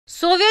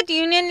Soviet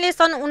युनियनले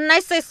सन्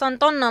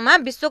 1957मा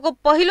विश्वको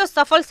पहिलो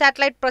सफल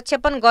स्याटेलाइट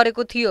प्रक्षेपण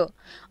गरेको थियो।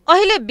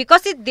 अहिले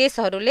विकसित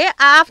देशहरूले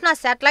आफ्ना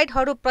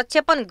स्याटेलाइटहरू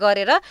प्रक्षेपण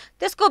गरेर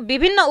त्यसको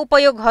विभिन्न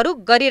उपयोगहरू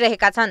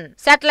गरिरहेका छन्।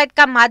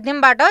 स्याटेलाइटका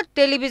माध्यमबाट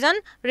टेलिभिजन,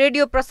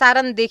 रेडियो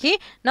प्रसारणदेखि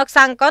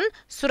नक्साङ्कन,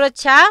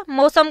 सुरक्षा,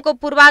 मौसमको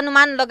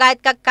पूर्वानुमान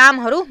लगायतका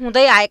कामहरू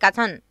हुँदै आएका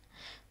छन्।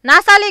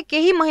 नासाले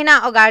केही महिना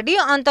अगाडि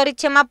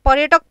अन्तरिक्षमा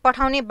पर्यटक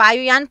पठाउने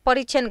वायुयान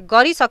परीक्षण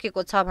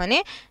गरिसकेको छ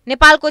भने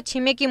नेपालको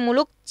छिमेकी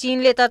मुलुक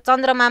चीनले त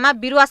चन्द्रमामा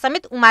बिरुवा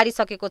समेत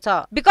उमारिसकेको छ।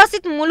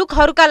 विकसित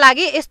मुलुकहरूका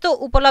लागि यस्तो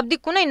उपलब्धि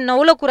कुनै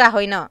नौलो कुरा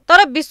होइन।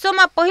 तर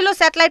विश्वमा पहिलो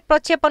स्याटेलाइट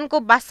प्रक्षेपणको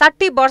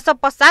 62 वर्ष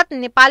पश्चात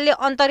नेपालले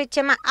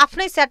अन्तरिक्षमा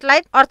आफ्नै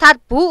स्याटेलाइट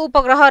अर्थात् भू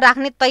उपग्रह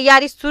राख्ने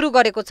तयारी सुरु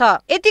गरेको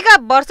छ। यतिका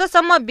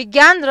वर्षसम्म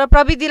विज्ञान र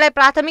प्रविधिलाई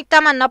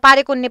प्राथमिकतामा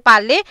नपारेको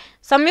नेपालले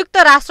संयुक्त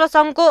राष्ट्र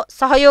सङ्घको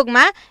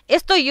सहयोगमा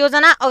यस्तो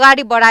योजना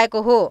अगाडि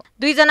बढाएको हो।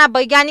 2 जना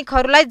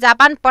वैज्ञानिकहरूलाई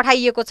जापान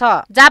पठाइएको छ।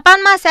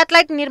 जापानमा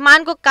स्याटेलाइट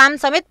निर्माणको काम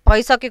समेत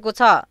भइसकेको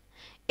छ।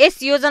 यस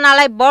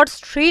योजनालाई बर्ड्स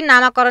 3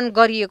 नामाकरण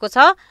गरिएको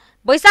छ।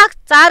 वैशाख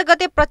 4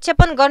 गते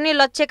प्रक्षेपण गर्ने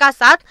लक्ष्यका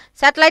साथ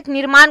स्याटेलाइट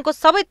निर्माणको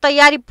सबै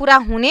तयारी पूरा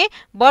हुने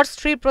बर्ड्स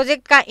 3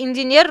 प्रोजेक्टका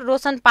इन्जिनियर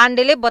रोशन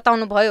पाण्डेले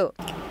बताउनुभयो।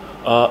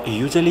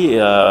 युजली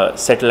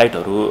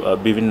स्याटेलाइटहरू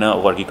विभिन्न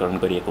वर्गीकरण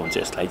गरिएको हुन्छ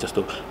यसलाई,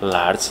 जस्तो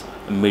लार्ज,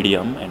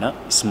 मिडियम, हैन,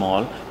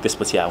 स्मल,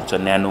 त्यसपछि आउँछ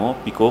न्यानो,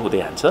 पिको हुँदै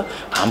जान्छ।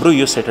 हाम्रो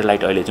यो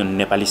स्याटेलाइट अहिले जुन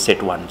नेपाली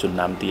सेट 1 जुन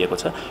नाम दिएको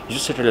छ, यो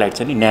स्याटेलाइट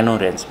चाहिँ न्यानो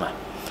रेन्जमा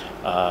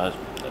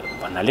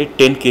भन्नाले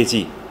 10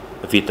 केजी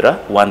भित्र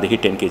 1 देखि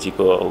 10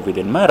 केजीको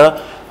विदिनमा र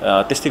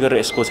त्यस्तै गरेर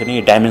यसको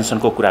चाहिँ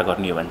डाइमेन्सनको कुरा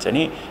गर्ने हो भने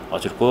चाहिँ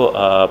हजुरको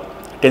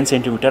 10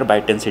 centimetre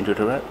by 10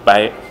 centimetre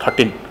by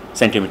 13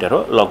 centimetre हो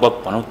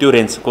लगभग भनौँ। त्यो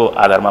रेन्जको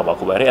आधारमा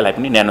भएको भएर यसलाई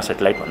पनि न्यानो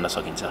सेटेलाइट भन्न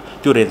सकिन्छ।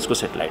 त्यो रेन्जको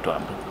सेटेलाइट हो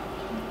हाम्रो।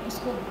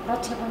 यसको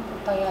प्रक्षेपणको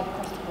तयारी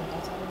कस्तो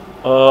हुँदैछ?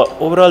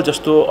 ओभरअल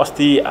जस्तो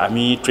अस्ति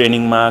हामी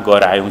ट्रेनिङमा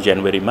गएर आयौँ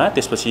जनवरीमा,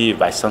 त्यसपछि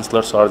भाइस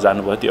चान्सलर सर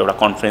जानुभयो। त्यो एउटा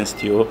कन्फरेन्स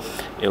थियो,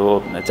 यो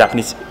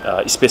जापानिज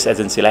स्पेस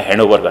एजेन्सीलाई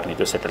ह्यान्डओभर गर्ने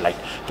त्यो सेटेलाइट।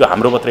 त्यो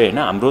हाम्रो मात्रै होइन,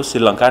 हाम्रो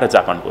श्रीलङ्का र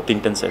जापानको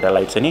 3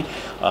 सेटेलाइट चाहिँ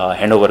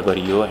ह्यान्डओभर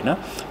गरियो होइन।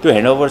 त्यो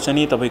ह्यान्डओभर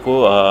चाहिँ तपाईँको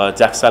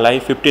जाक्सालाई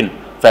 15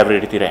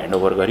 फेब्रुअरीतिर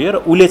ह्यान्डओभर गरियो र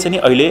उसले चाहिँ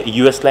अहिले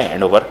युएसलाई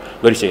ह्यान्डओभर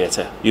गरिसकेको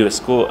छ,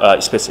 युएसको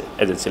स्पेस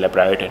एजेन्सीलाई,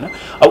 प्राइभेट होइन।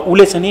 अब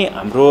उसले चाहिँ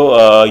हाम्रो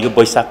यो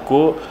वैशाखको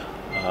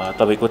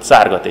तपाईँको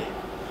 4 गते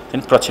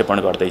चाहिँ प्रक्षेपण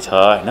गर्दैछ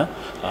होइन।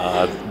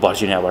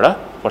 भर्जिनियाबाट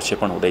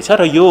प्रक्षेपण हुँदैछ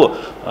र यो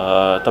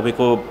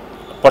तपाईँको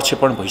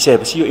प्रक्षेपण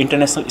भइसकेपछि यो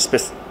इन्टरनेसनल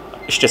स्पेस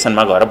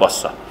स्टेसनमा गएर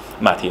बस्छ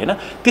माथि होइन।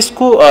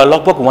 त्यसको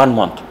लगभग 1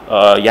 मन्थ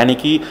यानि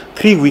कि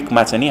 3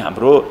 विकमा चाहिँ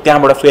हाम्रो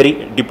त्यहाँबाट फेरि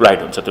डिप्लोइड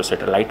हुन्छ त्यो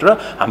सेटेलाइट र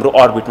हाम्रो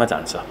अर्बिटमा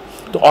जान्छ।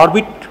 त्यो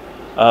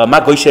अर्बिटमा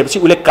गइसकेपछि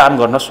उसले काम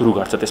गर्न सुरु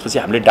गर्छ। त्यसपछि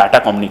हामीले डाटा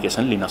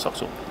कम्युनिकेसन लिन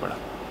सक्छौँ।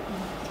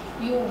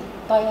 यो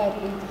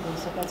तयारी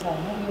भइसकेको छ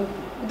होइन, यो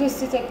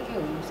उद्देश्य चाहिँ के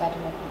हो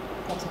सेटेलाइटको?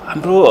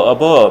 हाम्रो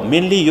अब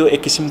मेनली यो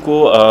एक किसिमको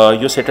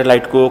यो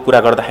सेटेलाइटको कुरा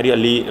गर्दाखेरि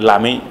अलि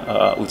लामै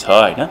उ छ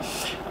होइन।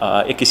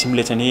 एक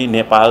किसिमले चाहिँ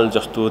नेपाल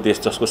जस्तो देश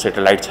जसको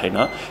सेटेलाइट छैन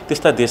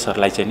त्यस्ता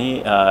देशहरूलाई चाहिँ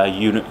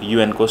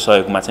युएनको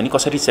सहयोगमा चाहिँ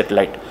कसरी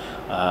सेटेलाइट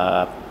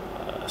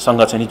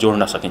सँग चाहिँ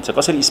जोड्न सकिन्छ,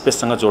 कसरी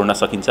स्पेससँग जोड्न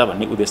सकिन्छ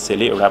भन्ने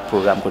उद्देश्यले एउटा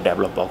प्रोग्रामको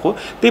डेभलप भएको।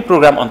 त्यही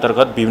प्रोग्राम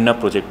अन्तर्गत विभिन्न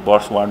प्रोजेक्ट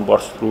बर्ड्स 1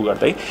 बर्ड्स 2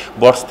 गर्दै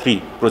बर्ड्स 3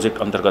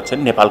 प्रोजेक्ट अन्तर्गत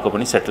चाहिँ नेपालको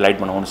पनि सेटेलाइट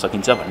बनाउन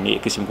सकिन्छ भन्ने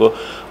एक किसिमको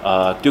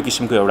त्यो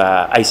किसिमको एउटा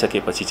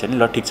आइसकेपछि चाहिँ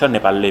ल ठिक छ,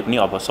 नेपालले पनि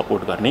अब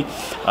सपोर्ट गर्ने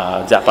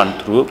Japan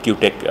through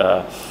क्युटेक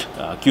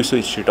क्युसो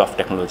institute of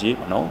technology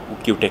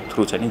भनौँ, क्युटेक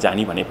थ्रु चाहिँ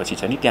जाने भनेपछि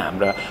चाहिँ त्यहाँ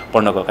हाम्रा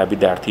पढ्न गएका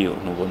विद्यार्थी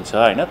हुनुहुन्छ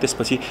होइन।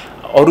 त्यसपछि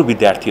अरू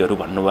विद्यार्थीहरू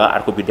भन्नुभयो,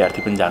 अर्को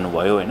विद्यार्थी पनि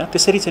जानुभयो होइन।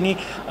 त्यसरी चाहिँ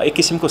एक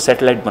किसिमको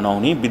सेटेलाइट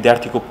बनाउने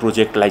विद्यार्थीको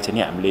प्रोजेक्टलाई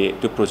चाहिँ हामीले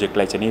त्यो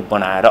प्रोजेक्टलाई चाहिँ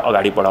बनाएर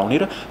अगाडि बढाउने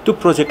र त्यो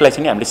प्रोजेक्टलाई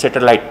चाहिँ हामीले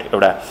सेटेलाइट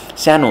एउटा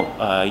सानो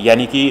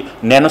यानि कि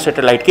न्यानो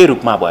सेटेलाइटकै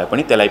रूपमा भए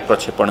पनि त्यसलाई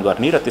प्रक्षेपण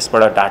गर्ने र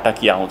त्यसबाट डाटा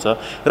के आउँछ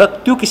र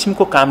त्यो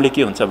किसिमको कामले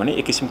के हुन्छ भने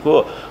एक किसिमको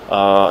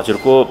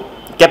हजुरको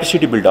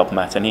क्यापेसिटी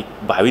बिल्डअपमा चाहिँ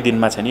भावी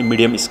दिनमा चाहिँ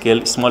मिडियम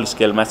स्केल स्मल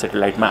स्केलमा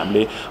सेटेलाइटमा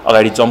हामीले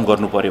अगाडि जम्प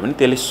गर्नु पर्यो भने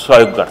त्यसले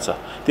सहयोग गर्छ।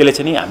 त्यसले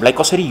चाहिँ हामीलाई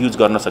कसरी युज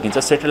गर्न सकिन्छ,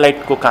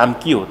 सेटेलाइटको काम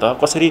के हो त,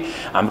 कसरी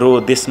हाम्रो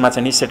देशमा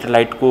चाहिँ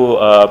सेटेलाइटको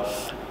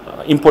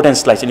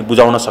इम्पोर्टेन्सलाई चाहिँ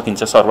बुझाउन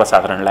सकिन्छ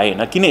सर्वसाधारणलाई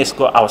होइन। किन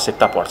यसको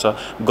आवश्यकता पर्छ,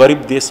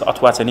 गरिब देश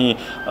अथवा चाहिँ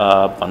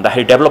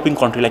भन्दाखेरि डेभलपिङ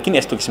कन्ट्रीलाई किन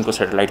यस्तो किसिमको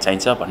सेटेलाइट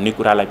चाहिन्छ भन्ने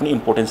कुरालाई पनि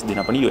इम्पोर्टेन्स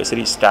दिन पनि यो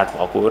यसरी स्टार्ट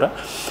भएको हो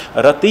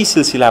र त्यही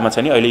सिलसिलामा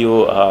चाहिँ अहिले यो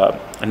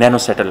न्यानो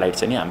सेटेलाइट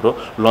चाहिँ हाम्रो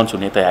लन्च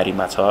हुने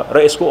तयारीमा छ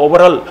र यसको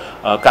ओभरअल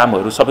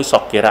कामहरू सबै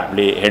सकेर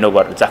हामीले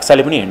ह्यान्डओभर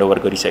जाक्साले पनि ह्यान्डओभर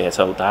गरिसकेको छ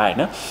उता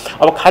होइन।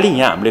 अब खालि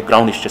यहाँ हामीले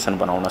ग्राउन्ड स्टेसन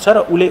बनाउन छ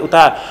र उसले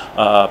उता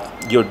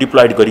यो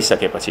डिप्लोइड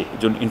गरिसकेपछि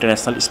जुन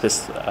इन्टरनेसनल स्पेस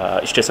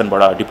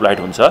स्टेसनबाट डिप्लोइड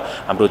हुन्छ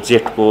हाम्रो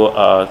जेटको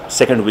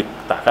 2nd विक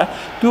ताका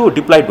त्यो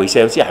डिप्लोइड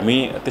भइसकेपछि हामी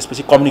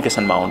त्यसपछि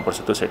कम्युनिकेसनमा आउनुपर्छ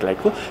त्यो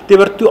सेटेलाइटको। त्यही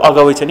भएर त्यो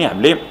अगावै चाहिँ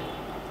हामीले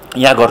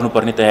यहाँ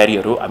गर्नुपर्ने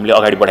तयारीहरू हामीले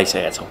अगाडि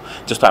बढाइसकेका छौँ।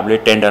 जस्तो हामीले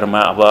टेन्डरमा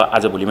अब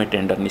आजभोलिमै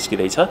टेन्डर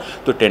निस्किँदैछ,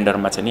 त्यो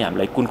टेन्डरमा चाहिँ नि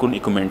हामीलाई कुन कुन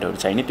इक्विपमेन्टहरू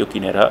चाहिने त्यो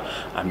किनेर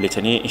हामीले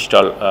चाहिँ नि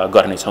इन्स्टल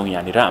गर्नेछौँ।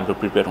 यहाँनिर हाम्रो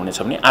प्रिपेयर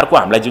हुनेछ भने अर्को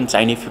हामीलाई जुन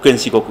चाहिने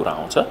फ्रिक्वेन्सीको कुरा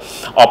आउँछ,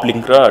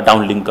 अपलिङ्क र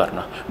डाउनलिङ्क गर्न,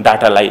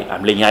 डाटालाई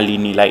हामीले यहाँ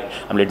लिनेलाई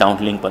हामीले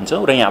डाउनलिङ्क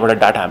भन्छौँ र यहाँबाट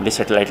डाटा हामीले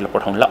सेटेलाइटलाई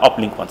पठाउनलाई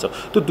अपलिङ्क भन्छौँ।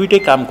 त्यो दुइटै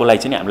कामको लागि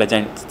चाहिँ हामीलाई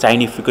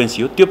चाहिने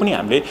फ्रिक्वेन्सी हो, त्यो पनि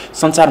हामीले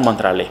सञ्चार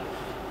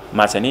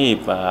मन्त्रालयमा चाहिँ नि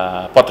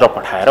पत्र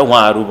पठाएर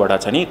उहाँहरूबाट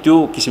चाहिँ नि त्यो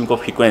किसिमको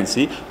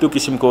फ्रिक्वेन्सी, त्यो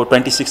किसिमको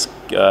 26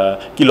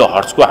 किलो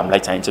हर्ट्जको हामीलाई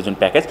चाहिन्छ जुन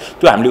प्याकेज,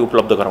 त्यो हामीले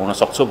उपलब्ध गराउन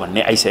सक्छौँ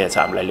भन्ने आइसकेको छ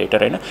हामीलाई लेटर,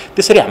 होइन?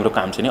 त्यसरी हाम्रो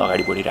काम चाहिँ नि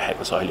अगाडि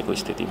बढिरहेको छ अहिलेको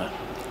स्थितिमा।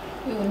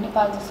 यो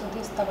नेपाल जस्तो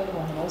देश तपाईँले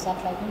भन्नुभयो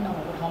सेटेलाइट पनि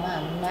नभएको ठाउँमा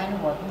हामी नानो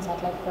भए पनि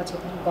सेटेलाइट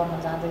प्रक्षेपण गर्न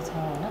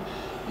जाँदैछौँ, होइन?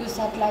 यो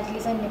सेटेलाइटले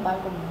चाहिँ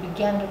नेपालको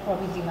विज्ञान र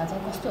प्रविधिमा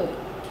चाहिँ कस्तो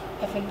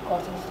इफेक्ट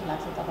गर्छ जस्तो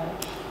लाग्छ तपाईँलाई?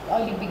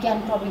 अहिले विज्ञान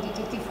प्रविधि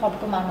त्यति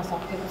फड्को मार्न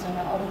सकेको छैन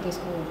अरू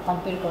देशको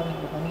कम्पेयर गर्ने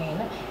हो भने,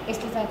 होइन?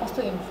 यसले चाहिँ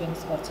कस्तो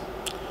इन्फ्लुएन्स गर्छ?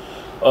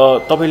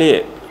 तपाईँले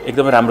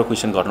एकदमै राम्रो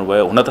क्वेसन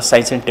गर्नुभयो। हुन त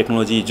साइन्स एन्ड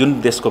टेक्नोलोजी जुन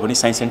देशको पनि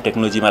साइन्स एन्ड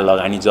टेक्नोलोजीमा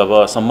लगानी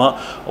जबसम्म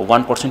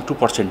 1%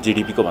 2%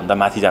 GDP को भन्दा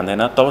माथि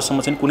जाँदैन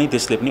तबसम्म चाहिँ कुनै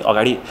देशले पनि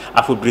अगाडि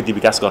आफू वृद्धि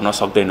विकास गर्न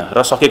सक्दैन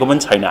र सकेको पनि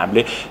छैन।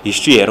 हामीले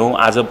हिस्ट्री हेरौँ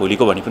आज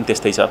भोलिको भने पनि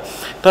त्यस्तै छ।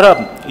 तर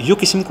यो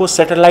किसिमको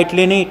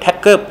सेटेलाइटले नै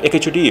ठ्याक्क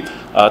एकैचोटि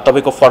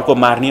तपाईँको फर्को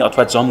मार्ने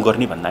अथवा जम्प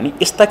गर्ने भन्दा नि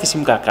यस्ता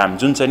किसिमका काम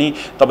जुन चाहिँ नि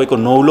तपाईँको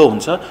नौलो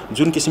हुन्छ,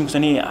 जुन किसिमको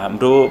चाहिँ नि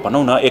हाम्रो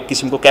भनौँ न एक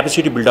किसिमको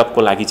क्यापेसिटी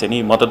बिल्डअपको लागि चाहिँ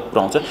नि मद्दत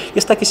पुऱ्याउँछ,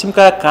 यस्ता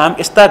किसिमका काम,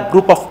 यस्ता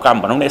ग्रुप अफ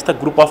काम भनौँ न, यस्ता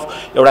ग्रुप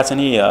अफ एउटा चाहिँ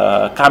नि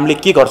कामले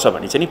के गर्छ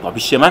भने चाहिँ नि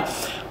भविष्यमा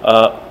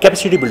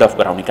क्यापेसिटी बिल्डअप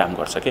गराउने काम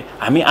गर्छ के।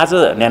 हामी आज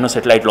न्यानो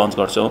सेटेलाइट लन्च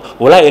गर्छौँ,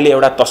 होला यसले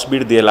एउटा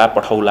तस्बिर दिएला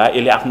पठाउला,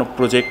 यसले आफ्नो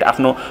प्रोजेक्ट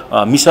आफ्नो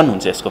मिसन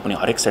हुन्छ, यसको पनि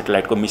हरेक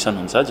सेटेलाइटको मिसन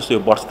हुन्छ। जस्तो यो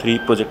बर्थ 3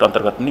 प्रोजेक्ट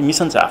अन्तर्गत पनि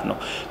मिसन छ आफ्नो,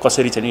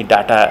 कसरी चाहिँ नि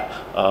डाटा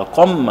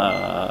कम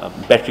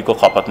ब्याट्रीको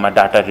खपतमा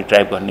डाटा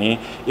रिट्राइभ गर्ने,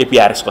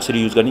 एपिआरएस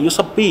कसरी युज गर्ने, यो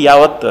सबै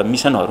यावत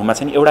मिसनहरूमा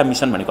चाहिँ एउटा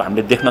मिसन भनेको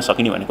हामीले देख्न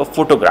सकिने भनेको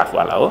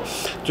फोटोग्राफवाला हो,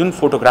 जुन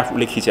फोटोग्राफ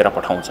उसले खिचेर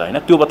पठाउँछ, होइन?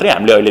 त्यो मात्रै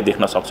हामीले अहिले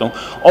देख्न सक्छौँ।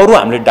 अरू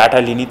हामीले डाटा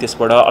लिने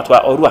त्यसबाट अथवा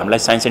अरू हामीलाई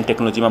साइन्स एन्ड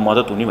टेक्नोलोजीमा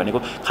मद्दत हुने भनेको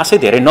खासै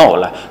धेरै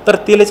नहोला, तर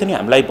त्यसले चाहिँ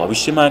हामीलाई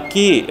भविष्यमा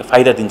के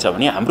फाइदा दिन्छ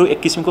भने हाम्रो एक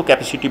किसिमको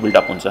क्यापेसिटी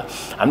बिल्डअप हुन्छ।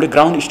 हामीले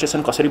ग्राउन्ड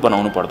स्टेसन कसरी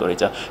बनाउनु पर्दो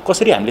रहेछ,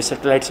 कसरी हामीले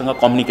सेटेलाइटसँग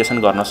कम्युनिकेसन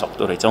गर्न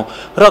सक्दो रहेछौँ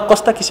र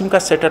कस्ता किसिमका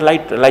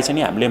सेटेलाइटलाई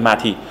चाहिँ हामीले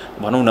माथि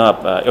भनौँ न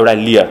एउटा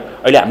लेयर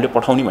अहिले हामीले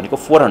पठाउने भनेको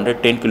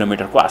 410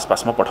 किलोमिटरको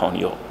आसपासमा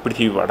पठाउने हो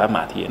पृथ्वीबाट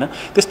माथि, होइन?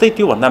 त्यस्तै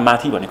त्योभन्दा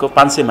माथि भनेको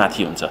 500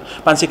 माथि हुन्छ,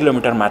 500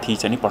 किलोमिटर माथि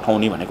चाहिँ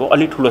पठाउने भनेको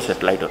अलि ठुलो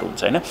सेटेलाइटहरू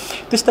हुन्छ, होइन?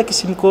 त्यस्ता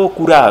किसिमको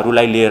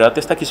कुराहरूलाई लिएर,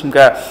 त्यस्ता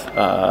किसिमका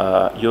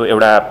यो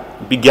एउटा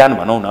विज्ञान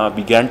भनौँ न,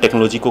 विज्ञान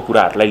टेक्नोलोजीको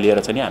कुराहरूलाई लिएर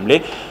चाहिँ हामीले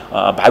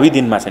भावी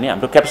दिनमा चाहिँ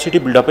हाम्रो क्यापेसिटी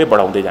बिल्डअपै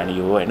बढाउँदै जाने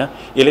हो, होइन?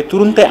 यसले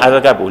तुरुन्तै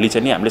आजका भोलि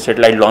चाहिँ हामीले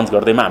सेटेलाइट लन्च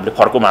गर्दैमा हामीले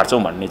फर्को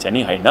मार्छौँ भन्ने चाहिँ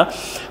नि होइन।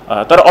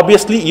 तर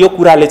अभियसली यो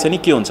कुराले चाहिँ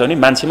के हुन्छ भने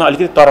मान्छेमा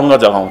अलिकति तरङ्ग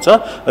जगाउँछ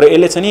र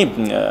यसले चाहिँ नि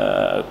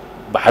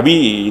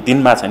भावी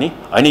दिनमा चाहिँ नि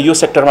होइन यो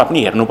सेक्टरमा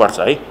पनि हेर्नुपर्छ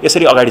है,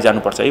 यसरी अगाडि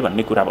जानुपर्छ है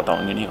भन्ने कुरा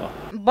बताउने नै हो।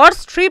 बर्थ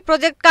 3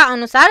 प्रोजेक्टका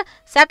अनुसार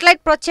सेटेलाइट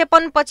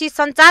प्रक्षेपणपछि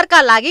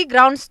सञ्चारका लागि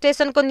ग्राउन्ड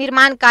स्टेसनको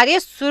निर्माण कार्य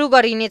सुरु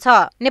गरिनेछ।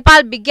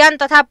 नेपाल विज्ञान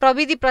तथा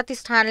प्रविधि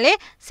प्रतिष्ठानले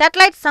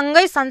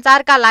सेटेलाइटसँगै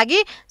सञ्चारका लागि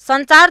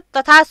सञ्चार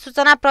तथा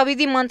सूचना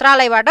प्रविधि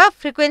मन्त्रालयबाट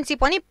फ्रिक्वेन्सी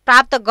पनि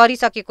प्राप्त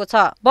गरिसकेको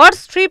छ।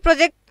 बर्थ 3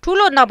 प्रोजेक्ट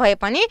ठूलो नभए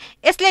पनि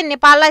यसले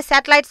नेपाललाई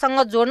सेटेलाइटसँग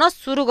जोड्न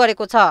सुरु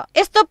गरेको छ।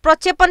 यस्तो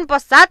प्रक्षेपण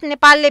पश्चात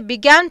नेपालले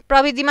विज्ञान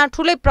प्रविधिमा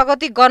ठूलै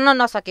प्रगति गर्न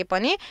नसके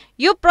पनि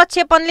यो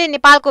प्रक्षेपणले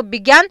नेपालको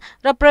विज्ञान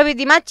र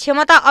प्रविधिमा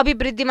क्षमता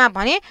अभिवृद्धिमा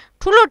भने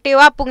ठूलो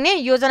टेवा पुग्ने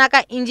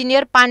योजनाका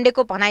इन्जिनियर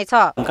पाण्डेको भनाइ छ।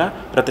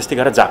 र त्यस्तै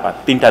गरेर जापान,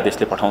 3टा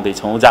देशले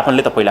पठाउँदैछौँ।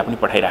 जापानले त पहिला पनि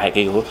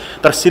पठाइराखेकै हो,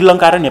 तर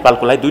श्रीलङ्का र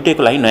नेपालको लागि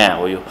दुइटैको लागि नयाँ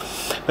हो यो।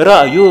 र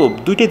यो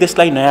दुइटै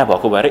देशलाई नयाँ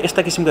भएको भएर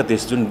यस्ता किसिमका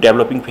देश जुन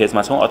डेभलपिङ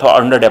फेजमा छौँ अथवा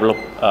अन्डर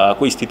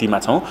डेभलपको स्थितिमा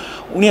छौँ,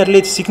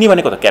 उनीहरूले सिक्ने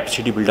भनेको त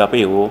क्यापेसिटी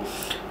बिल्डअपै हो।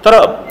 तर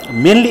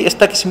मेनली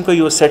यस्ता किसिमको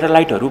यो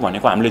सेटेलाइटहरू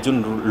भनेको हामीले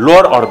जुन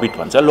लोअर अर्बिट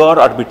भन्छ, लोअर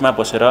अर्बिटमा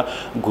बसेर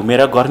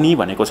घुमेर गर्ने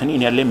भनेको चाहिँ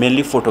यिनीहरूले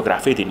मेनली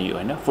फोटोग्राफै दिने हो,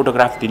 होइन?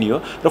 फोटोग्राफ दिने हो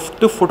र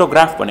त्यो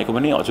फोटोग्राफ भनेको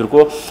पनि हजुरको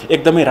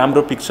एकदमै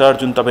राम्रो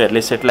पिक्चर जुन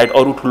तपाईँहरूले सेटेलाइट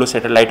अरू ठुलो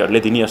सेटेलाइटहरूले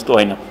दिने जस्तो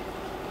होइन।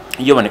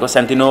 यो भनेको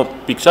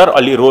सानोतिनो पिक्चर,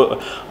 अलि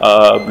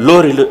लो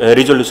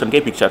रिजोल्युसनकै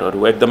पिक्चरहरू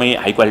हो, एकदमै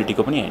हाई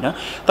क्वालिटीको पनि होइन।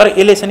 तर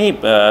यसले चाहिँ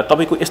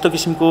तपाईँको यस्तो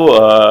किसिमको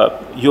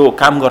यो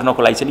काम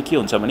गर्नको लागि चाहिँ के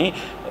हुन्छ भने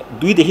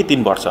 2 देखि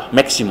 3 वर्ष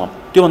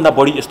म्याक्सिमम, त्योभन्दा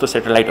बढी यस्तो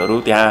सेटेलाइटहरू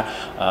त्यहाँ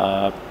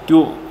त्यो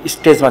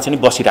स्टेजमा चाहिँ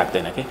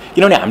बसिराख्दैन के,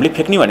 किनभने हामीले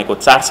फेक्ने भनेको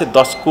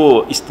 410 को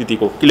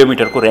स्थितिको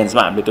किलोमिटरको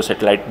रेन्जमा हामीले त्यो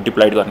सेटेलाइट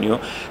डिप्लोइड गर्ने हो।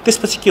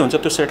 त्यसपछि के हुन्छ,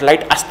 त्यो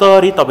सेटेलाइट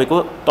आस्तरी तपाईँको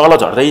तल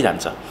झर्दै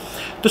जान्छ।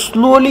 त्यो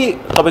स्लोली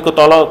तपाईँको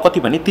तल कति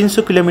भने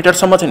 300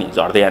 किलोमिटरसम्म चाहिँ नि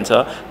झर्दै जान्छ।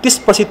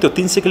 त्यसपछि त्यो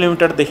 300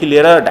 किलोमिटरदेखि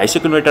लिएर 250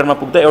 किलोमिटरमा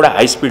पुग्दा एउटा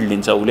हाई स्पिड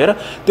लिन्छ उसले र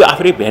त्यो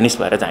आफै भ्यानिस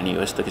भएर जाने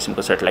हो यस्तो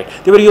किसिमको सेटेलाइट।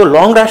 त्यही भएर यो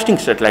लङ लास्टिङ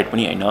सेटेलाइट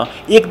पनि होइन,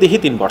 1 देखि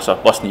 3 वर्ष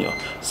बस्ने हो।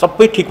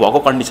 सबै ठिक भएको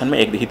कन्डिसनमा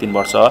 1 देखि 3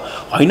 वर्ष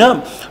होइन।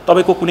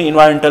 तपाईँको कुनै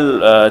इन्भाइरोमेन्टल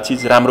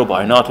चिज राम्रो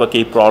भएन अथवा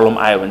केही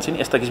प्रब्लम आयो भने चाहिँ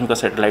यस्ता किसिमका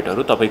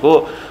सेटेलाइटहरू तपाईँको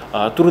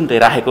तुरुन्तै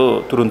राखेको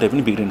तुरुन्तै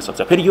पनि बिग्रिन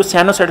सक्छ। फेरि यो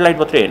सानो सेटेलाइट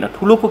मात्रै होइन,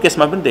 ठुलोको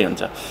केसमा पनि त्यही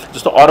हुन्छ।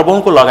 जस्तो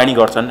अरबौँको लगानी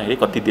गर्छन् है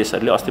कति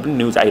देशहरूले। अस्ति पनि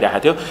न्युज आइरहेको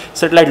थियो,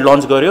 सेटेलाइट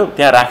लन्च गर्यो,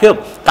 त्यहाँ राख्यो,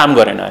 काम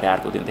गरेन अरे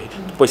अर्को दिनदेखि,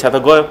 पैसा त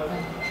गयो।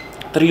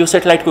 तर यो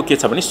सेटेलाइटको के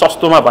छ भने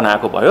सस्तोमा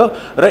बनाएको भयो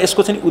र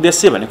यसको चाहिँ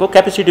उद्देश्य भनेको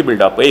क्यापेसिटी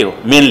बिल्डअपै हो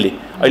मेनली।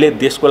 अहिले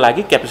देशको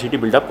लागि क्यापेसिटी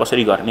बिल्डअप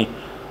कसरी गर्ने,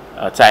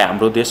 चाहे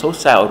हाम्रो देश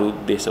होस् चाहे अरू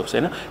देश होस्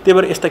होइन। त्यही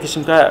भएर यस्ता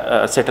किसिमका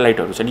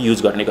सेटेलाइटहरू चाहिँ युज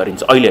गर्ने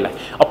गरिन्छ अहिलेलाई।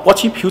 अब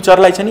पछि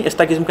फ्युचरलाई चाहिँ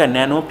यस्ता किसिमका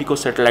न्यानो पिको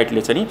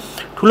सेटेलाइटले चाहिँ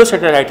ठुलो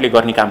सेटेलाइटले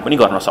गर्ने काम पनि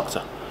गर्न सक्छ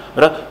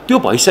र त्यो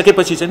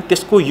भइसकेपछि चाहिँ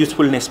त्यसको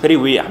युजफुलनेस फेरि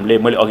हामीले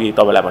मैले अघि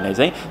तपाईँलाई भने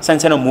चाहिँ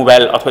सानसानो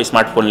मोबाइल अथवा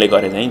स्मार्टफोनले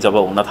गरे चाहिँ जब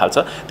हुन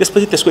थाल्छ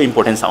त्यसपछि त्यसको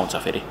इम्पोर्टेन्स आउँछ,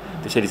 फेरि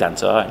त्यसरी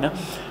जान्छ होइन।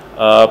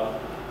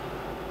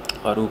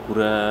 अरू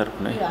कुरा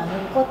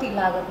कति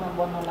लागतमा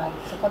बन्न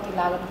लागेको छ, कति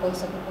लागत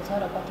गइसकेको छ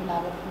र कति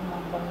लागतमा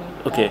बन्ने?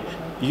 ओके,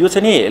 यो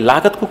चाहिँ नि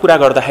लागतको कुरा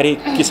गर्दाखेरि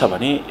के छ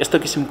भने यस्तो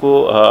किसिमको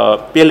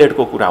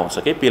पेलोडको कुरा आउँछ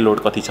कि पेलोड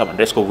कति छ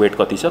भनेर, यसको वेट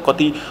कति छ,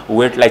 कति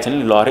वेटलाई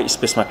चाहिँ लहरै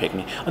स्पेसमा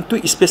फ्याँक्ने। अनि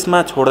त्यो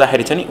स्पेसमा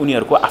छोड्दाखेरि चाहिँ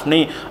उनीहरूको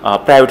आफ्नै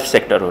प्राइभेट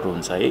सेक्टरहरू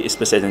हुन्छ है,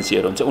 स्पेस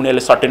एजेन्सीहरू हुन्छ,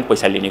 उनीहरूले सर्टेन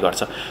पैसा लिने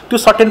गर्छ। त्यो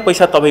सर्टेन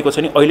पैसा तपाईँको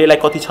चाहिँ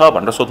अहिलेलाई कति छ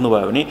भनेर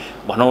सोध्नुभयो भने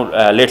भनौँ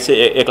लेट्स से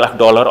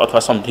 $1,00,000 अथवा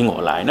समथिङ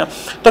होला होइन।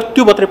 तर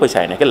त्यो मात्रै पैसा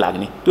होइन कि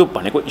लाग्ने, त्यो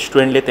भनेको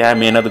स्टुडेन्टले त्यहाँ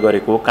मेहनत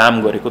गरेको,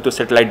 काम गरेको, त्यो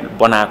सेटेलाइट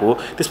बनाएको,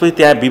 त्यसपछि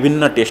त्यहाँ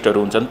विभिन्न टेस्टहरू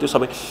हुन्छन् त्यो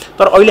सबै।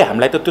 तर अहिले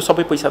हामीलाई त त्यो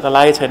सबै पैसा त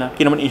लागेको छैन,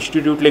 किनभने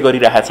इन्स्टिट्युटले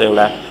गरिरहेको छ,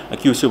 एउटा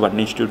क्युसु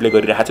भन्ने इन्स्टिट्युटले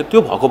गरिरहेको छ। त्यो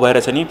भएको भएर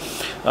चाहिँ नि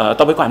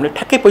तपाईँको हामीले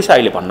ठ्याक्कै पैसा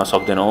अहिले भन्न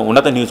सक्दैनौँ। हुन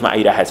त न्युजमा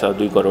आइरहेको छ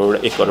 2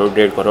 करोड 1 करोड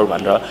 1.5 करोड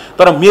भनेर,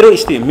 तर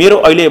मेरो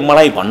अहिले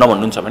मलाई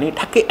भन्नुहुन्छ भने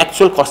ठ्याक्कै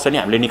एक्चुअल कस्ट चाहिँ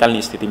हामीले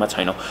निकाल्ने स्थितिमा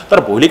छैनौँ। तर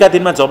भोलिका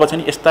दिनमा जब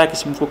चाहिँ यस्ता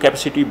किसिमको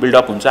क्यापेसिटी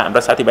बिल्डअप हुन्छ,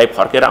 हाम्रा साथीभाइ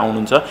फर्केर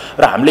आउनुहुन्छ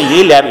र हामीले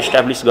यही ल्याब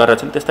इस्टाब्लिस गरेर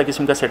चाहिँ त्यस्ता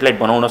किसिमका सेटेलाइट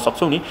बनाउन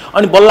सक्छौँ नि,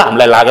 अनि बल्ल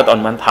हामीलाई लागत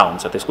अनुमान थाहा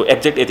हुन्छ, त्यसको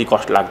एक्ज्याक्ट यति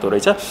कस्ट लाग्दो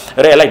रहेछ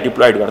र यसलाई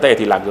डिप्लोइड गर्दा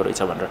यति लाग्दो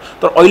रहेछ भनेर।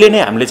 तर अहिले नै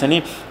हामीले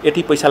चाहिँ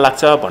यति पैसा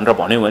लाग्छ भनेर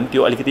भन्यो भने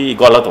त्यो अलिकति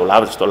गलत होला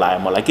जस्तो लाग्यो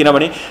मलाई,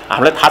 किनभने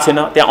हामीलाई थाहा छैन,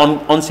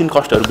 त्यहाँ अनसिन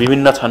कस्टहरू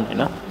विभिन्न छन्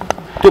होइन।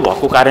 त्यो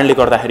भएको कारणले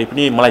गर्दाखेरि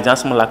पनि मलाई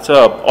जहाँसम्म लाग्छ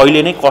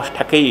अहिले नै कस्ट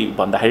ठ्याक्कै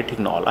भन्दाखेरि ठिक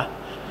नहोला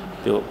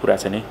त्यो कुरा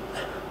चाहिँ नै।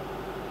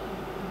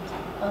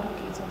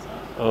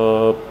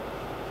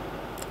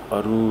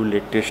 अरू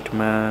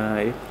लेटेस्टमा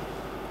है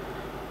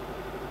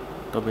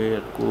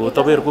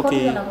तपाईँहरूको के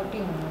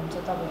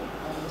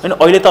होइन,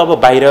 अहिले त अब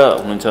बाहिर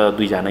हुनुहुन्छ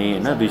 2 जना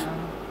होइन,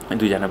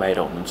 2 जना बाहिर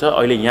हुनुहुन्छ।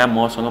 अहिले यहाँ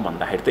मसँग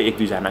भन्दाखेरि त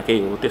 1-2 जनाकै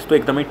हो, त्यस्तो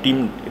एकदमै टिम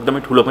एकदमै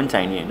ठुलो पनि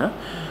चाहिने होइन।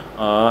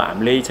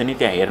 हामीले चाहिँ नि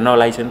त्यहाँ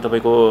हेर्नलाई चाहिँ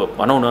तपाईँको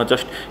भनौँ न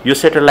जस्ट यो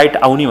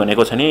सेटेलाइट आउने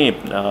भनेको चाहिँ नि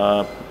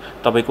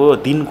तपाईँको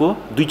दिनको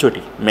 2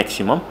 चोटि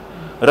म्याक्सिमम,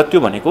 र त्यो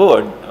भनेको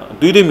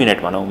 2-2 मिनट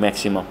भनौँ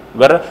म्याक्सिमम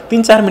गरेर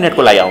 3-4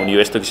 मिनटको लागि आउने हो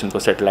यस्तो किसिमको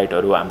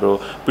सेटेलाइटहरू हाम्रो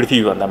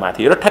पृथ्वीभन्दा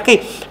माथि। र ठ्याक्कै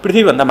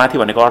पृथ्वीभन्दा माथि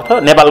भनेको अर्थ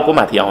नेपालको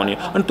माथि आउने।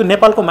 अनि त्यो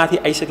नेपालको माथि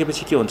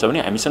आइसकेपछि के हुन्छ भने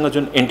हामीसँग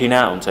जुन एन्टिना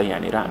हुन्छ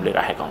यहाँनिर हामीले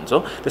राखेका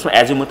हुन्छौँ, त्यसमा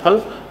एजिमुथल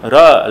र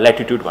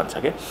ल्याटिट्युड भन्छ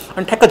क्या।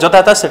 अनि ठ्याक्क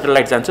जतातता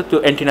सेटेलाइट जान्छ त्यो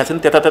एन्टिना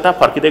चाहिँ त्यता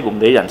फर्किँदै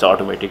घुम्दै जान्छ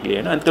अटोमेटिकली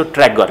होइन। अनि त्यो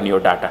ट्र्याक गर्ने हो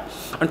डाटा।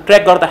 अनि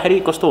ट्र्याक गर्दाखेरि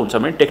कस्तो हुन्छ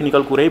भने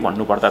टेक्निकल कुरै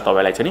भन्नुपर्दा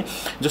तपाईँलाई चाहिँ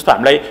जस्तो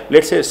हामीलाई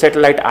लेट्स से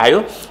सेटेलाइट आयो,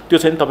 त्यो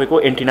चाहिँ तपाईँको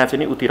एन्टिना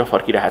चाहिँ उतिर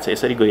फर्किरहेको छ,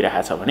 यसरी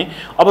गइरहेको छ भने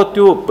अब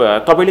त्यो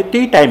तपाईँले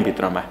त्यही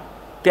टाइमभित्रमा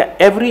त्यहाँ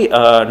एभ्री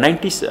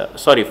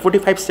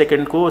 45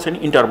 सेकेन्डको चाहिँ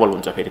इन्टरभल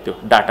हुन्छ फेरि त्यो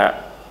डाटा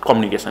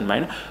कम्युनिकेसनमा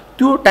होइन।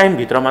 त्यो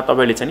टाइमभित्रमा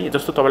तपाईँले चाहिँ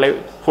जस्तो तपाईँलाई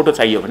फोटो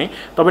चाहियो भने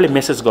तपाईँले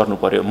मेसेज गर्नु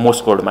पऱ्यो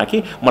मोर्स कोडमा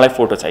कि मलाई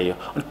फोटो चाहियो,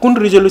 अनि कुन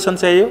रिजोल्युसन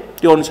चाहियो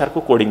त्यो अनुसारको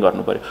कोडिङ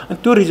गर्नु पऱ्यो। अनि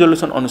त्यो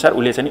रिजोल्युसन अनुसार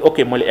उसले चाहिँ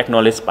ओके मैले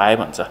एक्नोलेज पाएँ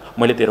भन्छ,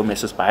 मैले तेरो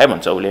मेसेज पाएँ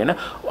भन्छ उसले होइन।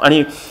 अनि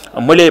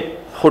मैले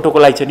फोटोको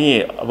लागि चाहिँ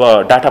नि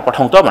अब डाटा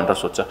पठाउँ त भनेर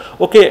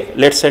सोध्छ, okay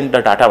let's send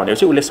the data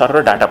भनेपछि उसले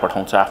सर डाटा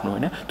पठाउँछ आफ्नो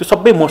होइन। त्यो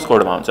सबै मोर्स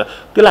कोडमा हुन्छ,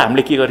 त्यसलाई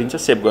हामीले के गरिन्छ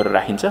सेभ गरेर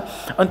राखिन्छ,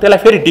 अनि त्यसलाई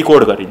फेरि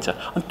डिकोड गरिन्छ।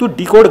 अनि त्यो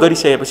डिकोड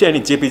गरिसकेपछि अनि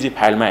जेपिजी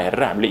फाइलमा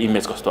हेरेर हामीले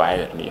इमेज कस्तो आयो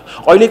हेर्ने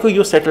हो। अहिलेको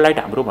यो सेटेलाइट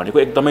हाम्रो भनेको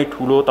एकदमै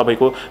ठुलो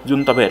तपाईँको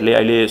जुन तपाईँहरूले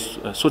अहिले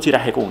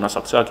सोचिराखेको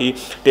हुनसक्छ कि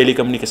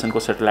टेलिकम्युनिकेसनको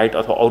सेटेलाइट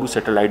अथवा अरू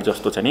सेटेलाइट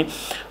जस्तो चाहिँ नि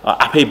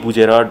आफै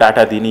बुझेर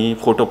डाटा दिने,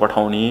 फोटो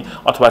पठाउने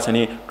अथवा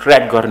चाहिँ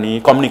ट्र्याक गर्ने,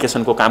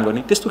 कम्युनिकेसनको काम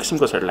गर्ने त्यस्तो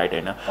किसिमको सेटेलाइट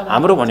होइन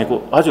हाम्रो भनेको।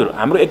 हजुर,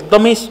 हाम्रो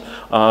एकदमै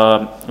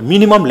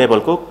मिनिमम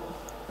लेभलको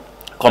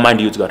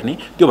कमान्ड युज गर्ने,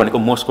 त्यो भनेको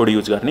मोर्स कोड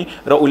युज गर्ने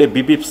र उसले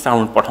बिपिप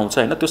साउन्ड पठाउँछ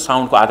होइन। त्यो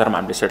साउन्डको आधारमा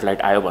हामीले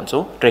सेटेलाइट आयो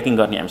भन्छौँ। ट्र्याकिङ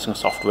गर्ने हामीसँग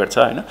सफ्टवेयर छ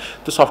होइन।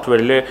 त्यो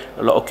सफ्टवेयरले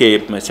ल ओके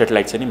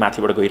सेटेलाइट चाहिँ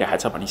माथिबाट गइरहेको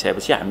छ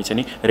भनिसकेपछि हामी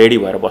चाहिँ रेडी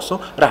भएर बस्छौँ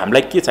र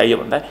हामीलाई के चाहियो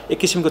भन्दा एक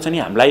किसिमको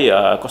चाहिँ हामीलाई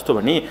कस्तो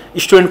भने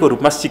स्टुडेन्टको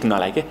रूपमा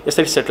सिक्नलाई के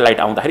यसरी सेटेलाइट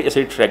आउँदाखेरि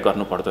यसरी ट्र्याक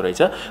गर्नु पर्दो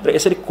रहेछ र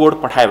यसरी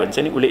कोड पठायो भने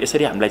चाहिँ उसले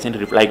यसरी हामीलाई चाहिँ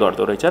रिप्लाई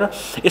गर्दो रहेछ र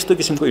यस्तो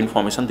किसिमको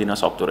इन्फर्मेसन दिन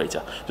सक्दो रहेछ।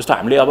 जस्तो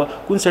हामीले अब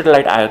कुन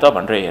सेटेलाइट आयो त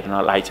भनेर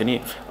हेर्नलाई चाहिँ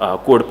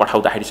कोड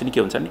पठाउँदाखेरि चाहिँ के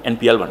हुन्छ नि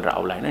एनपिएल भनेर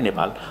आउला होइन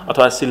नेपाल,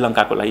 अथवा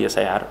श्रीलङ्काको लागि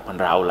एसआइआर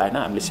भनेर आउला होइन।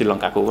 हामीले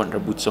श्रीलङ्काको भनेर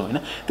बुझ्छौँ होइन।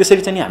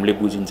 त्यसरी चाहिँ हामीले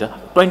बुझिन्छ।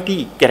 20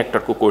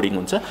 क्यारेक्टरको कोडिङ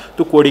हुन्छ।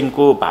 त्यो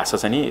कोडिङको भाषा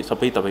चाहिँ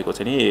सबै तपाईँको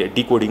चाहिँ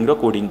डिकोडिङ र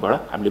कोडिङबाट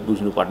हामीले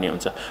बुझ्नुपर्ने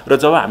हुन्छ। र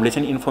जब हामीले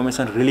चाहिँ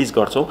इन्फर्मेसन रिलिज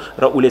गर्छौँ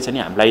र उसले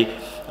चाहिँ हामीलाई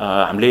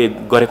हामीले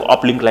गरेको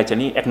अपलिङ्कलाई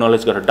चाहिँ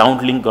एक्नोलेज गरेर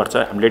डाउनलिङ्क गर्छ।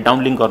 हामीले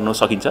डाउनलिङ्क गर्न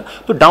सकिन्छ।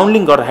 त्यो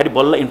डाउनलिङ्क गर्दाखेरि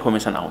बल्ल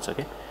इन्फर्मेसन आउँछ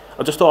क्या।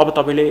 जस्तो अब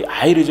तपाईँले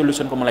हाई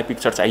रिजोल्युसनको मलाई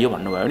पिक्चर चाहियो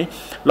भन्नुभयो भने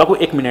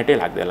लगभग 1 मिनटै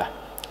लाग्दैला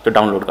त्यो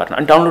डाउनलोड गर्न,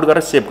 अनि डाउनलोड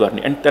गरेर सेभ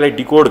गर्ने, अनि त्यसलाई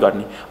डिकोड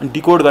गर्ने, अनि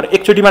डिकोड गरेर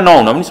एकचोटिमा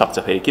नहुन पनि सक्छ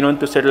फेरि, किनभने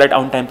त्यो सेटेलाइट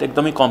आउने टाइम त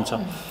एकदमै कम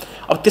छ।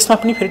 अब त्यसमा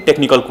पनि फेरि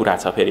टेक्निकल कुरा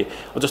छ फेरि।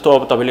 जस्तो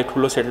अब तपाईँले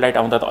ठुलो सेटेलाइट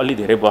आउँदा त अलि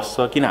धेरै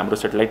बस्छ, किन हाम्रो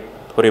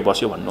सेटेलाइट थोरै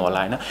बस्यो भन्नु होला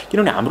होइन।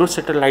 किनभने हाम्रो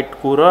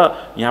सेटेलाइटको र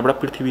यहाँबाट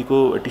पृथ्वीको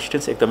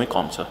डिस्टेन्स एकदमै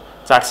कम छ।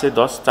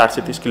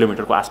 410-430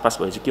 किलोमिटरको आसपास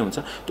भएपछि के हुन्छ,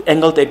 त्यो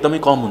एङ्गल त एकदमै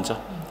कम हुन्छ,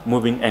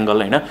 मुभिङ एङ्गल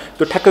होइन।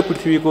 त्यो ठ्याक्कै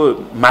पृथ्वीको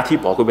माथि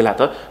भएको बेला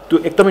त त्यो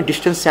एकदमै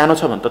डिस्टेन्स सानो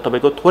छ भने त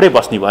तपाईँको थोरै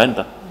बस्ने भयो नि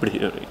त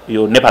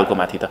यो नेपालको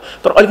माथि त।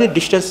 तर अलिकति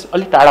डिस्टेन्स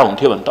अलिक टाढा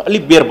हुन्थ्यो भने त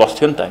अलिक बेर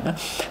बस्थ्यो नि त होइन।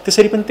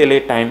 त्यसरी पनि त्यसले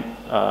टाइम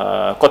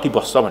कति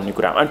बस्छ भन्ने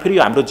कुरा। अनि फेरि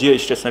यो हाम्रो जियो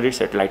स्टेसनरी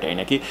सेटेलाइट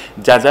होइन कि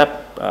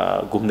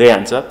जहाँ घुम्दै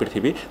जान्छ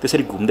पृथ्वी,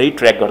 त्यसरी घुम्दै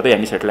ट्र्याक गर्दै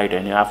हामी सेटेलाइट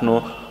होइन, आफ्नो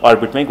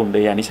अर्बिटमै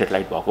घुम्दै जाने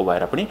सेटेलाइट भएको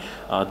भएर पनि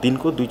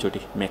दिनको 2 चोटि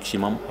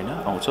म्याक्सिमम होइन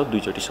आउँछ, 2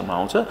 चोटिसम्म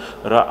आउँछ।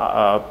 र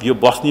यो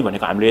बस्ने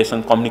भनेको हामीले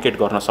यससँग कम्युनिकेट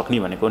गर्न सक्ने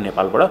भनेको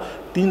नेपालबाट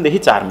 3 देखि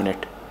 4 मिनट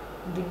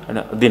होइन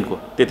दिनको,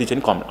 त्यति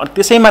चाहिँ कम। अनि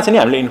त्यसैमा चाहिँ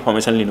हामीले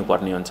इन्फर्मेसन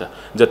लिनुपर्ने हुन्छ।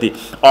 जति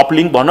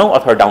अपलिङ्क भनौँ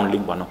अथवा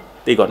डाउनलिङ्क भनौँ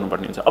त्यही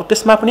गर्नुपर्ने हुन्छ। अब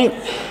त्यसमा पनि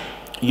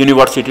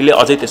युनिभर्सिटीले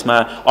अझै त्यसमा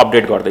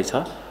अपडेट गर्दैछ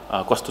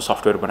कस्तो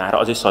सफ्टवेयर बनाएर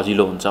अझै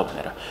सजिलो हुन्छ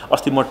भनेर।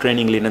 अस्ति म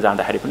ट्रेनिङ लिन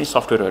जाँदाखेरि पनि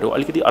सफ्टवेयरहरू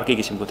अलिकति अर्कै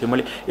किसिमको थियो।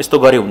 मैले यस्तो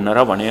गरेँ हुन्न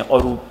र भने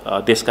अरू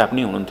देशका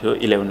पनि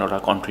हुनुहुन्थ्यो 11वटा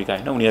कन्ट्रीका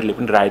होइन, उनीहरूले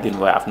पनि राय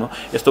दिनुभयो आफ्नो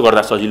यस्तो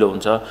गर्दा सजिलो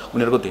हुन्छ।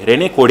 उनीहरूको धेरै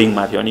नै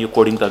कोडिङमा थियो, अनि यो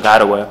कोडिङ त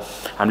गाह्रो भयो।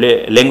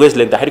 हामीले ल्याङ्ग्वेज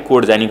लेख्दाखेरि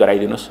कोड जानी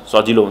गराइदिनुहोस्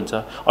सजिलो हुन्छ,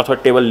 अथवा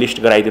टेबल लिस्ट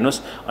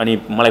गराइदिनुहोस्, अनि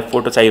मलाई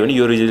फोटो चाहियो भने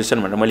यो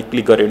रिजोल्युसन भनेर मैले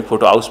क्लिक गरेँ भने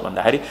फोटो आओस्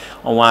भन्दाखेरि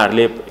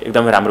उहाँहरूले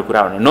एकदमै राम्रो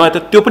कुरा भने नयाँ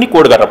त त्यो पनि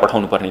कोड गरेर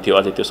पठाउनु पर्ने थियो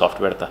अझै त्यो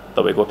सफ्टवेयर त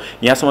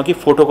तपाईँको। यहाँसम्म कि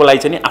फोटोको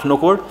लागि चाहिँ आफ्नो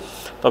कोड,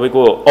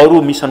 तपाईँको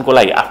अरू मिसनको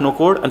लागि आफ्नो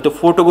कोड, अनि त्यो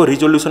फोटोको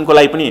रिजोल्युसनको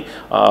लागि पनि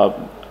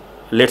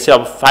लेट्स चाहिँ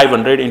अब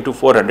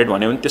 500x400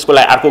 भन्यो भने त्यसको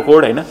लागि अर्को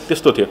कोड होइन,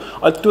 त्यस्तो थियो।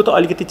 त्यो त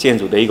अलिकति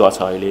चेन्ज हुँदै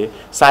गछ अहिले।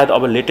 सायद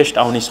अब लेटेस्ट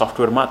आउने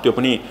सफ्टवेयरमा त्यो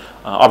पनि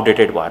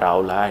अपडेटेड भएर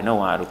आउला होइन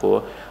उहाँहरूको।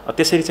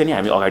 त्यसरी चाहिँ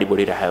हामी अगाडि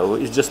बढिरहेको हो।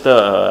 It's just the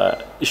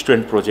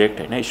student project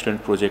होइन।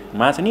 स्टुडेन्ट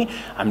प्रोजेक्टमा चाहिँ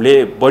हामीले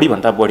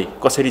बढीभन्दा बढी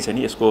कसरी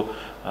चाहिँ यसको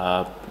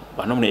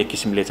भनौँ न एक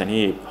किसिमले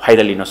चाहिँ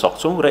फाइदा लिन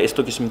सक्छौँ। र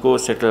यस्तो किसिमको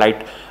सेटेलाइट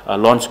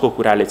लन्चको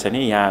कुराले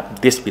चाहिँ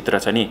यहाँ देशभित्र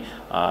चाहिँ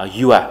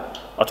युवा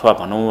अथवा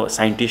भनौँ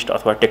साइन्टिस्ट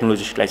अथवा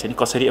टेक्नोलोजिस्टलाई चाहिँ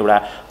कसरी एउटा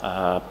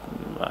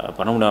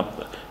भनौँ न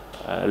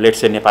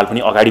लेट्स चाहिँ नेपाल पनि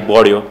अगाडि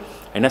बढ्यो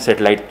होइन,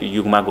 सेटेलाइट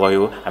युगमा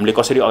गयो, हामीले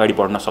कसरी अगाडि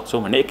बढ्न सक्छौँ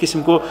भन्ने एक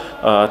किसिमको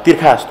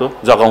तिर्खा जस्तो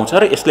जगाउँछ।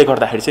 र यसले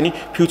गर्दाखेरि चाहिँ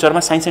फ्युचरमा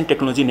साइन्स एन्ड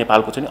टेक्नोलोजी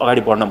नेपालको चाहिँ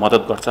अगाडि बढ्न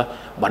मद्दत गर्छ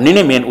भन्ने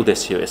नै मेन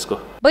उद्देश्य हो यसको।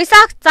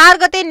 वैशाख 4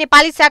 गते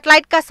नेपाली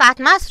सेटेलाइटका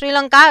साथमा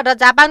श्रीलङ्का र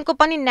जापानको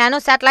पनि न्यानो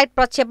सेटेलाइट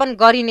प्रक्षेपण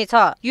गरिनेछ।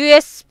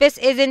 युएस स्पेस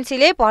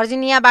एजेन्सीले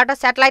भर्जिनियाबाट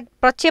सेटेलाइट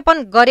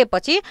प्रक्षेपण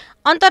गरेपछि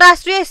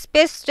अन्तर्राष्ट्रिय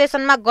स्पेस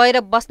स्टेसनमा गएर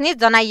बस्ने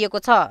जनाइएको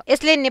छ।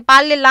 यसले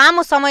नेपालले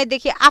लामो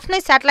समयदेखि आफ्नै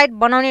सेटेलाइट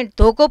बनाउने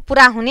धोको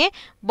पूरा हुने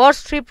वर्ष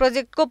 3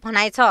 प्रोजेक्टको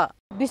भनाइ छ।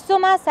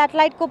 विश्वमा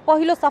सेटेलाइटको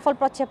पहिलो सफल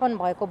प्रक्षेपण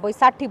भएको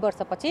 62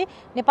 वर्षपछि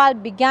नेपाल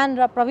विज्ञान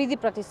र प्रविधि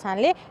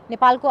प्रतिष्ठानले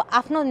नेपालको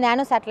आफ्नो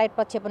न्यानो सेटेलाइट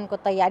प्रक्षेपणको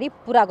तयारी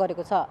पूरा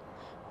गरेको छ।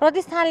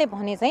 प्रतिष्ठानले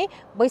भने चाहिँ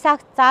वैशाख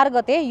 4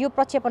 गते यो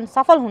प्रक्षेपण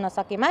सफल हुन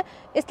सकेमा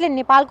यसले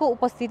नेपालको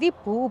उपस्थिति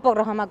भू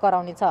उपग्रहमा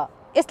गराउनेछ।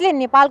 यसले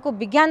नेपालको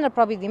विज्ञान र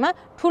प्रविधिमा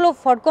ठूलो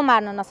फड्को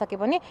मार्न नसके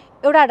पनि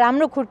एउटा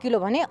राम्रो खुड्किलो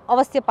भने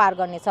अवश्य पार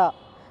गर्नेछ।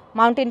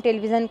 माउन्टेन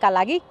टेलिभिजनका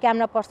लागि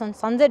क्यामेरा पर्सन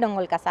सञ्जय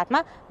डङ्गोलका साथमा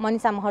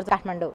मनिषा महर्ज, काठमाडौँ।